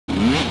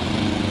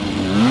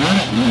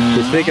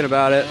He's thinking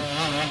about it.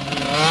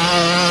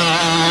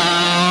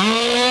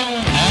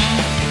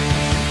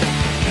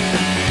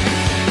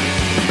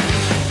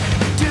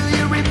 Do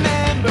you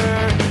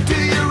remember? Do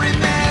you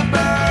remember?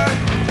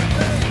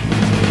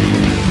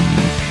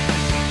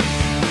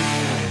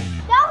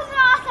 That was an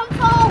awesome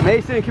phone.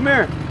 Mason, come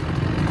here.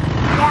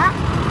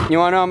 Yeah? You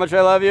wanna know how much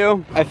I love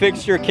you? I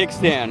fixed your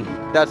kickstand.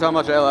 That's how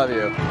much I love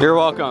you. You're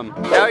welcome.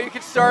 Now you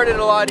can start it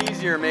a lot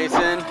easier,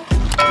 Mason.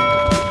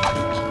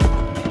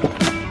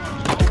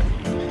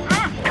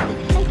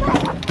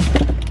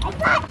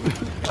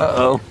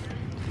 Uh-oh.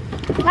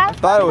 I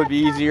thought it would be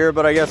easier,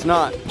 but I guess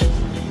not.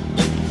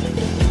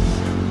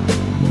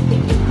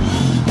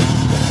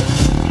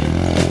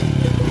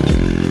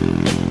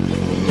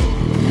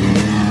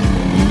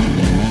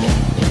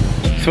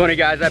 It's funny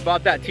guys, I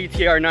bought that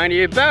TTR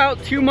 90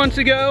 about 2 months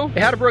ago.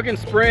 It had a broken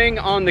spring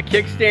on the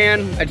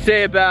kickstand. I'd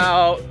say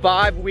about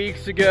 5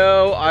 weeks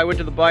ago, I went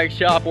to the bike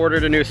shop,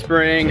 ordered a new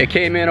spring. It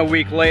came in a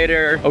week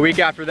later. A week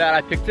after that,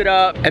 I picked it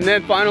up. And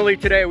then finally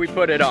today, we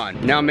put it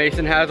on. Now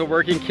Mason has a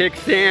working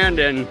kickstand,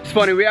 and it's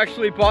funny, we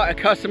actually bought a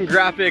custom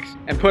graphics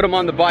and put them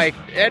on the bike,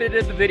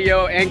 edited the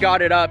video, and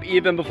got it up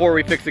even before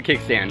we fixed the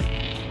kickstand.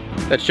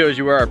 That shows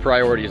you where our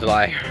priorities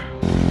lie.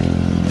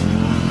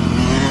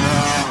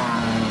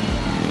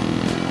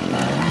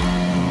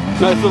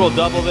 Nice little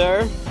double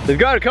there. They've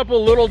got a couple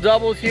of little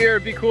doubles here.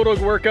 It'd be cool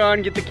to work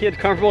on, get the kids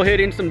comfortable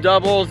hitting some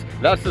doubles.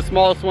 That's the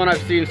smallest one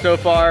I've seen so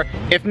far.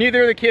 If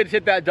neither of the kids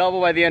hit that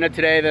double by the end of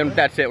today, then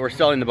that's it. We're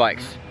selling the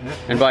bikes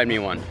and buying me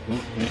one.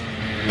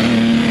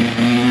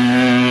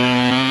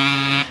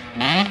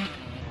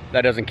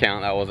 That doesn't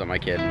count. That wasn't my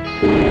kid.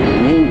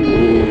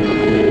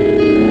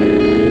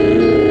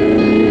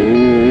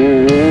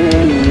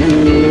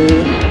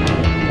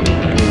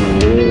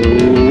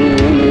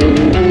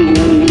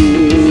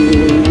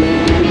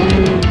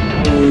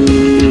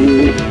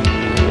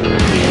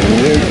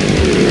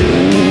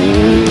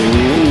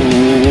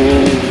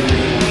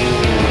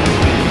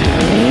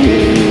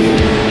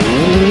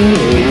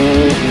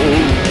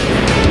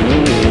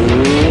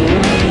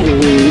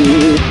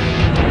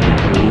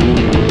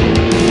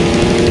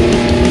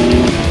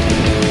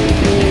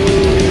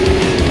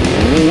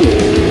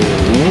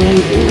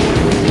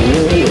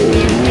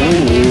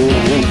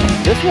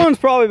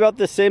 Probably about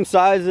the same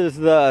size as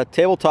the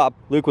tabletop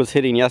Luke was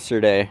hitting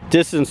yesterday.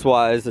 Distance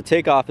wise, the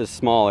takeoff is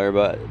smaller,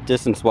 but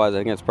distance wise, I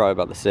think it's probably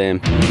about the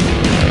same.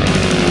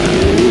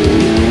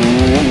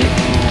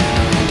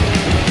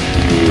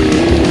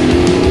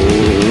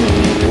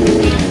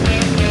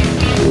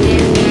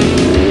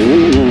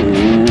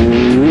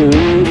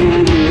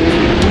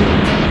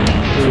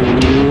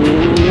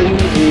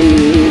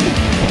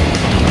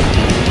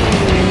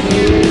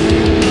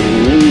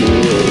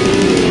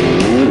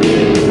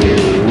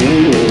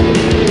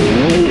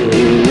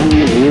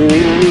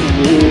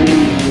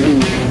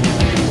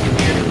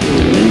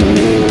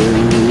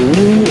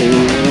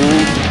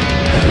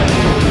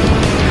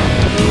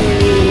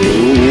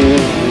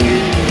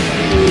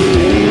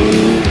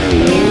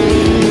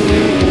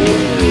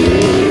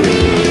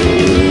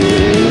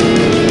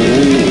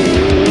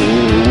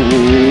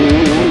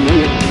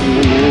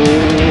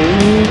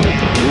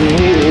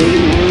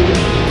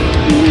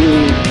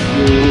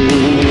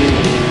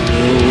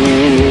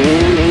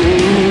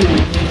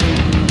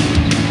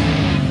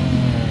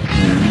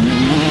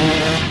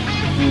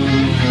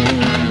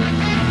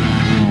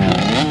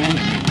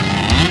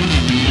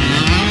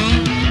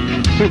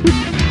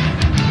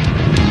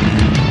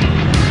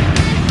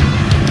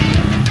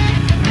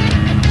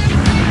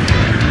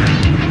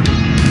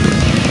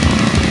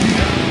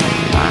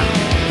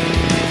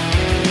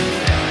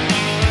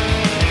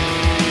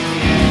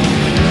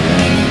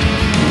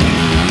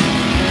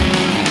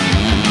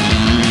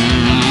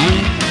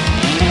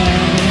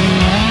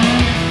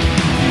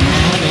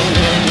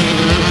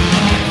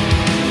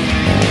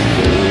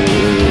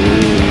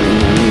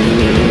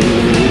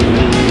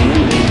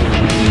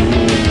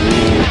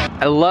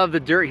 I love the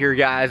dirt here,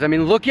 guys. I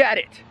mean, look at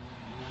it.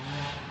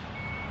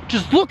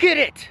 Just look at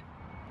it.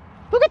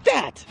 Look at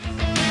that.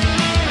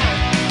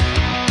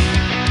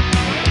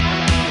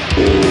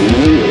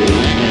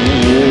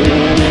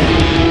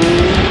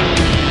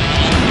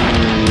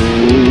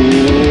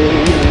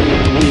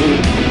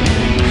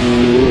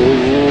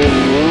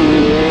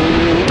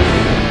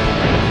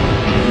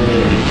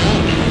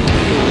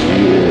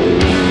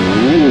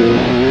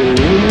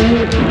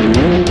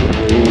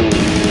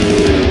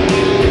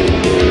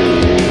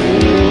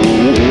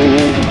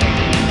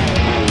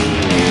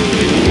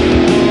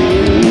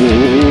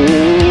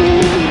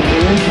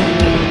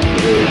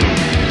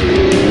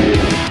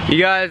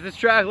 You guys, this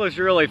track looks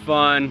really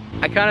fun.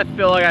 I kind of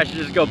feel like I should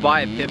just go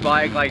buy a pit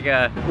bike, like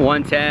a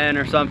 110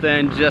 or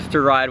something, just to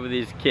ride with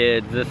these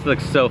kids. This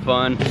looks so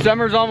fun.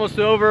 Summer's almost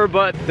over,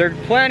 but they're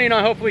planning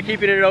on hopefully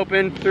keeping it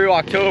open through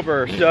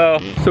October.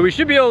 So we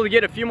should be able to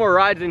get a few more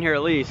rides in here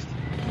at least.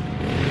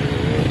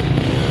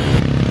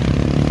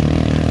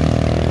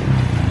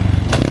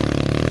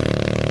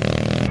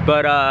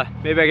 But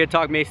maybe I could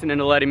talk Mason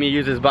into letting me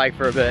use his bike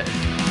for a bit.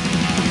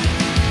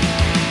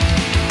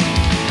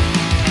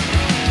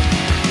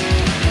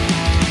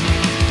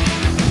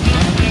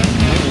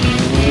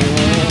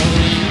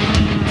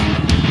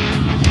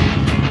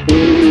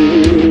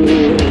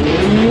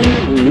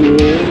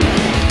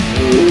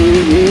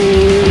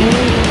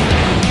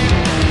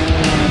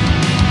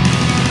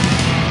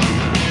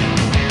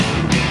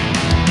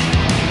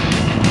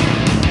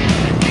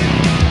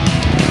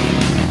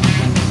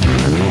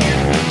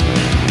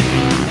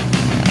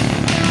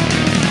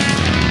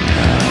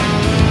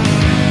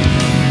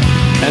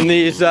 And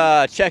these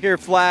checker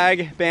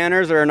flag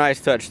banners are a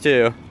nice touch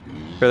too.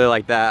 Really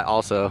like that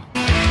also.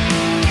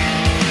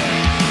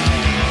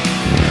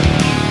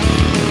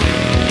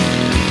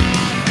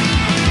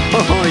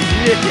 Oh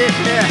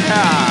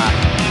yeah!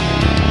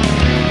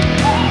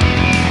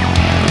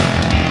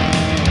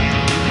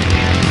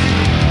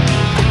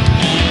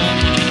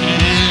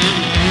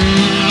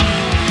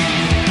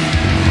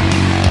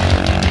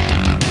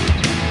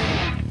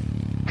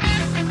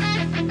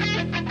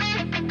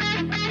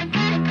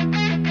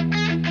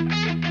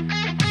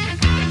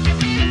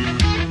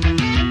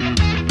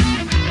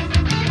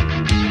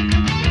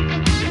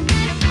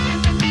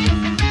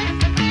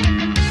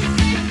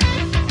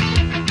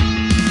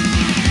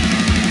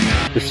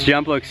 This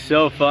jump looks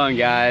so fun,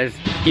 guys.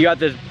 You got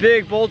this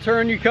big bull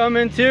turn you come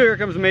into. Here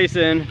comes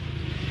Mason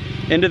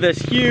into this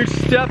huge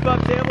step up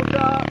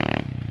tabletop.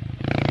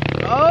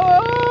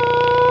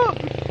 Oh!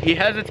 He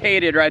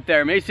hesitated right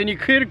there. Mason, you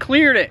could have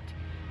cleared it.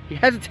 He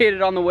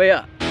hesitated on the way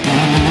up.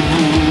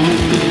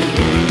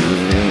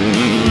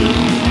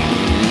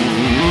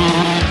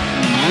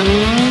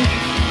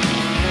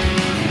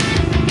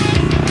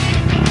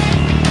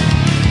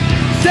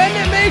 Send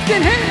it,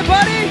 Mason. Hit it,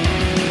 buddy.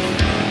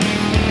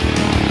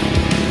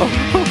 Oh,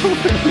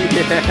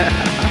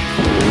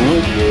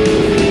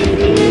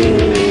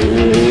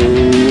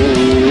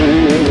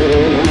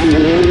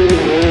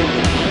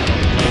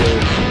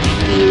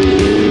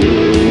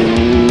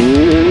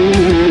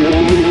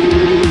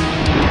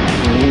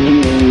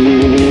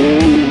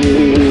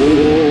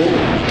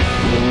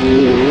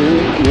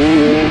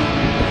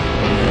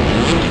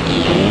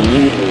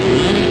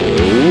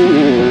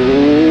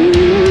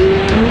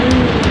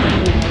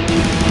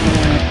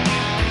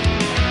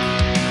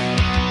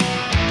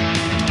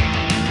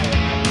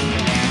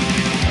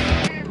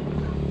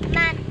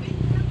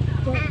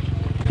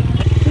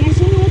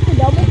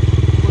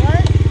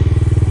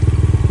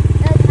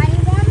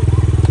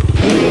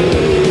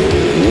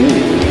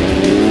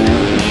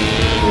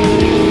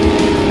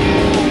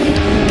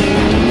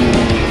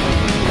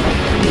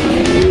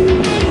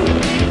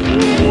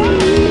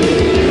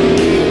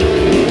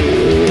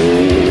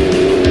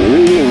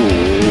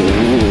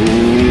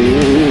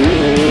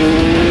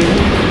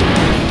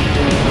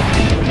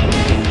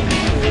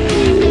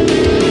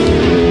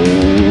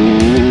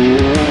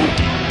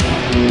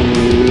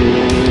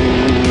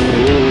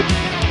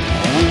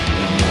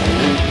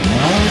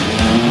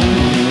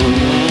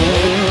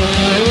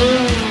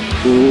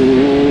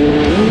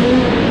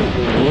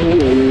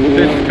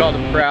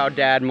 proud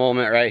dad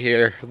moment right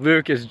here.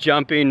 Luke is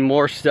jumping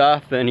more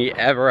stuff than he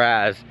ever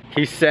has.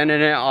 He's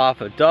sending it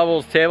off of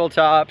doubles,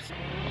 tabletops.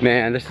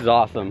 Man, this is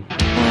awesome.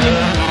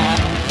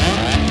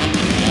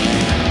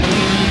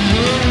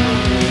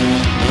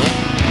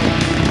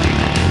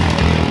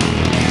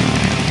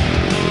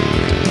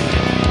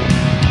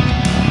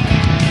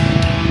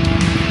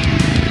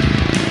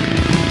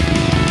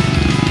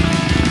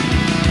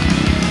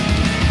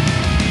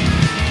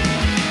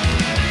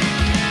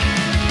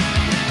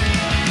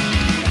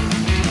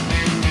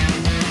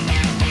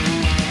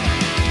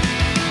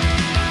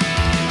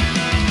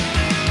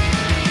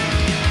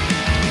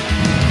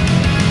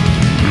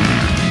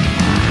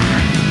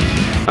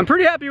 I'm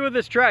pretty happy with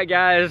this track,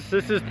 guys.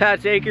 This is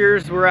Pat's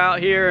Acres. We're out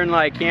here in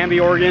like Canby,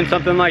 Oregon,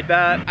 something like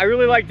that. I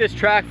really like this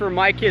track for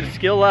my kid's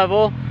skill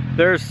level.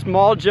 There's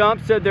small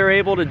jumps that they're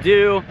able to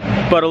do,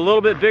 but a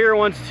little bit bigger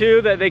ones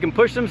too that they can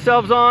push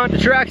themselves on. The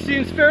track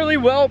seems fairly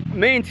well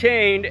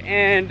maintained,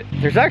 and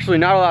there's actually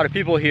not a lot of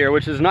people here,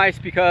 which is nice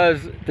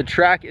because the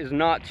track is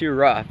not too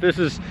rough. This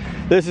is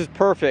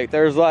perfect.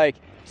 There's like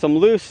some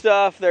loose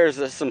stuff,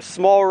 there's some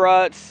small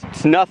ruts.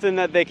 It's nothing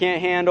that they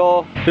can't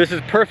handle. This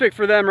is perfect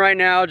for them right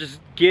now, just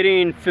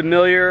getting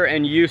familiar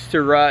and used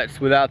to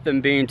ruts without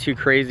them being too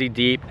crazy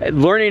deep.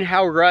 Learning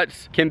how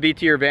ruts can be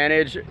to your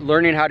advantage,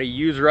 learning how to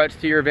use ruts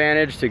to your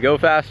advantage to go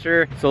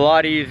faster, it's a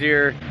lot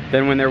easier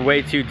than when they're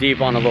way too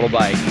deep on a little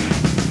bike.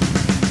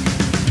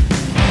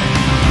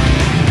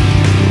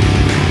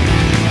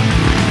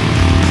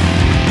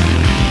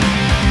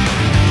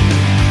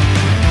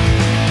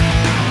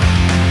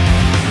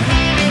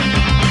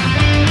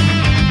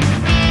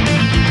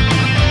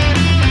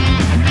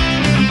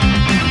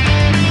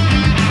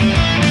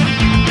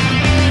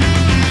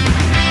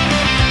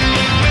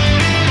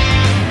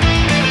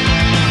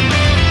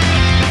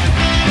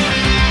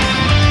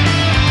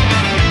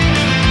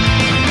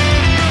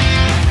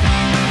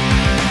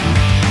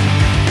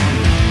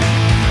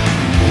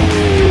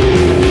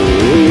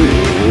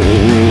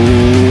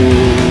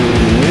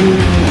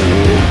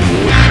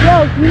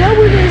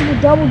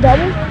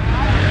 Double-double?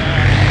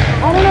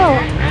 I don't know.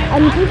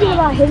 I'm thinking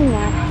about hitting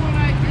that.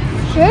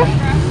 Sure?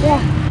 Yeah.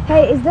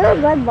 Hey, is there a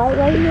red light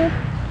right here?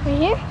 Right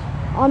here?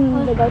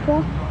 On the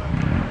GoPro?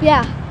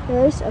 Yeah.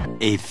 There is? Okay.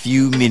 A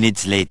few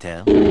minutes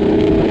later.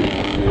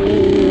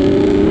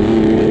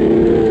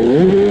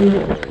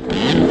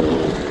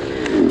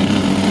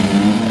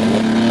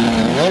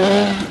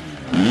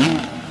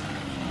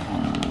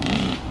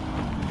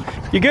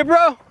 You good,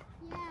 bro?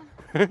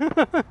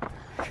 Yeah.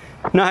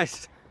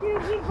 Nice. Dude,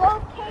 we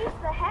both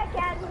cased the heck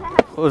out of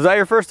that. Was that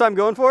your first time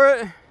going for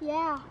it?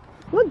 Yeah.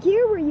 What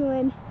gear were you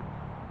in?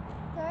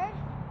 Third.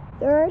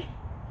 Third?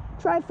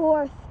 Try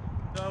fourth.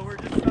 So we're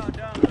just about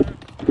done,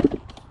 Luke.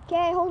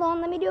 Okay, hold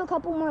on. Let me do a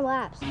couple more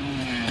laps.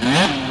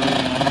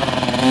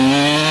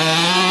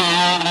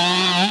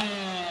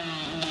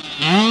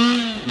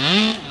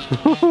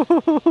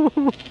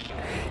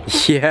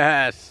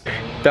 Yes,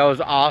 that was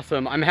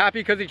awesome. I'm happy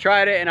because he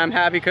tried it, and I'm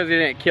happy because he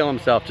didn't kill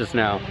himself just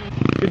now.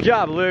 Good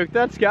job, Luke.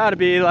 That's got to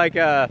be like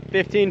a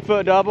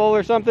 15-foot double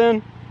or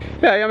something.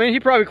 Yeah, I mean, he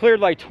probably cleared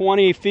like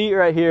 20 feet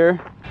right here.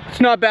 It's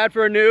not bad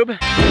for a noob.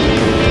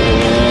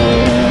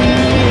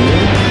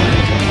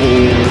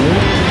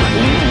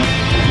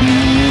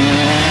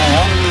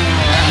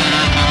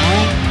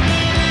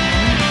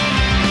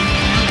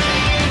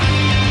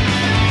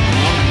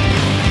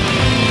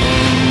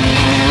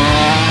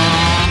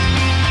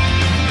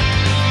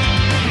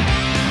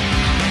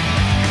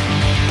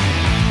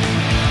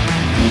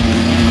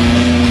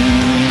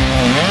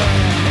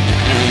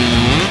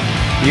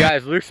 You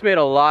guys, Luke's made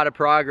a lot of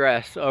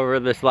progress over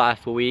this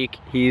last week.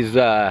 He's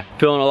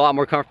feeling a lot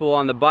more comfortable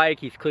on the bike.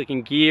 He's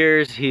clicking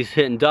gears, he's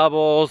hitting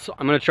doubles.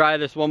 I'm gonna try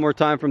this one more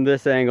time from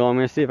this angle. I'm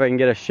gonna see if I can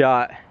get a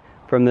shot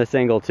from this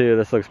angle too.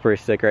 This looks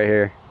pretty sick right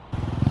here.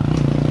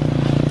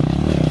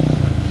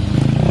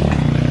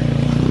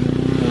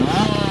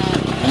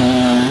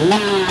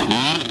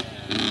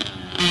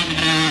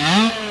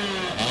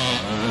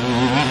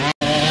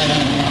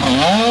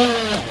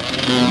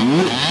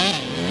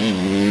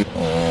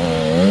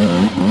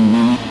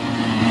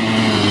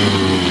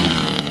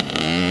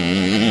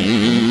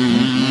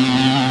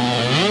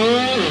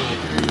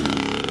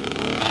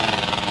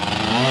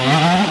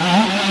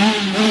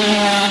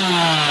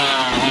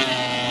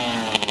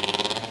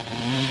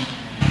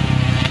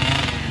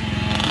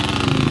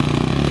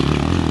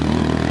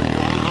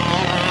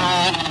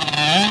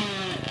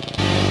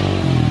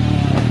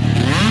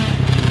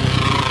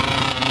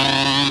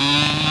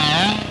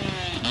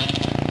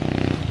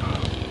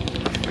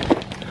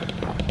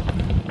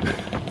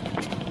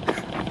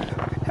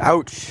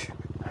 Ouch.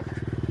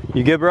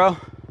 You good, bro?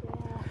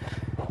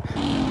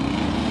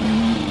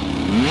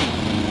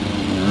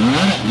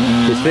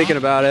 Yeah. He's thinking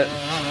about it.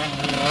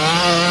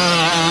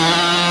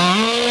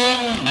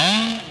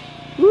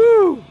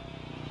 Woo!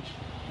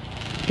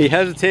 He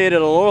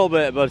hesitated a little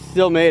bit, but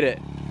still made it.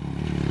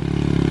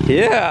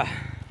 Yeah.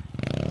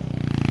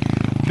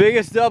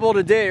 Biggest double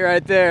to date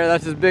right there.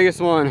 That's his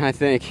biggest one, I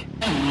think.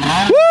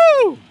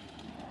 Woo!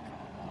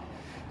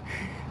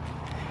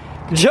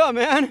 Good job,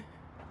 man.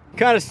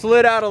 Kind of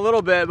slid out a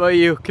little bit, but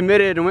you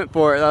committed and went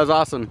for it. That was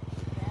awesome.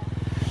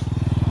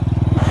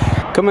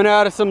 Coming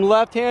out of some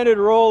left-handed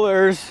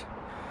rollers,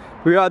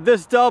 we got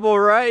this double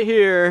right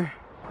here.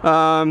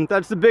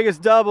 That's the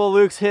biggest double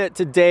Luke's hit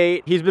to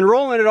date. He's been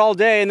rolling it all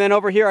day, and then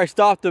over here I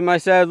stopped him. I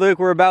said, Luke,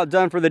 we're about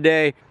done for the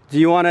day. Do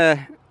you want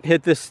to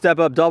hit this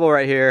step-up double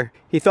right here?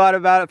 He thought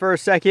about it for a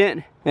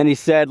second, and he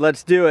said,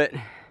 let's do it.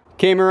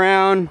 Came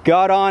around,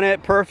 got on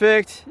it,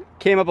 perfect.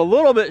 Came up a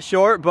little bit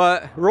short,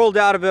 but rolled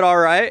out of it all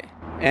right.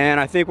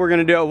 And I think we're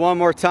gonna do it one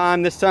more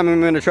time. This time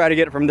I'm gonna try to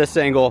get it from this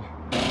angle.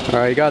 All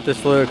right, you got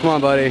this, Luke. Come on,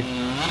 buddy.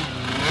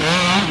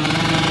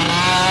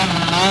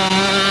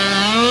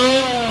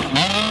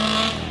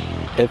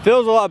 It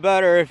feels a lot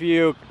better if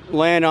you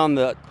land on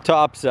the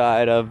top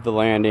side of the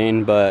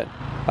landing, but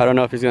I don't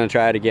know if he's gonna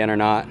try it again or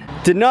not.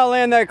 Did not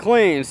land that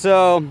clean,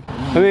 so,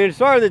 I mean, as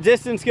far as the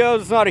distance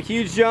goes, it's not a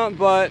huge jump,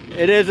 but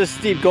it is a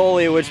steep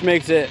goalie, which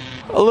makes it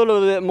a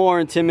little bit more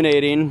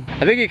intimidating. I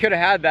think he could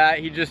have had that.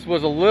 He just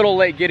was a little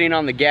late getting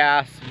on the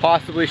gas.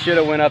 Possibly should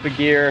have went up a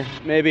gear.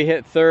 Maybe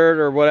hit third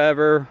or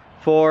whatever,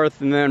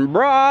 fourth, and then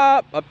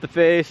brop up the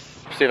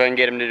face. See if I can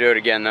get him to do it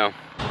again though.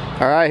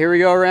 All right, here we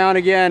go around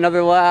again,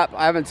 another lap.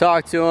 I haven't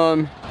talked to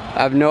him.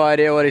 I have no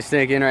idea what he's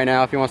thinking right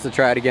now, if he wants to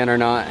try it again or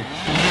not.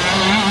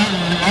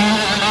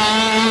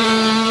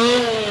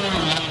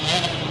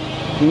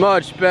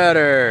 Much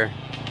better.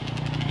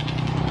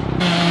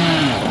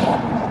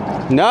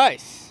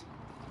 Nice.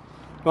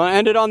 Want to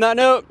end it on that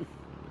note?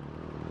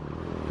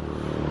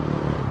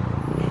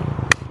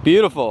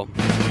 Beautiful.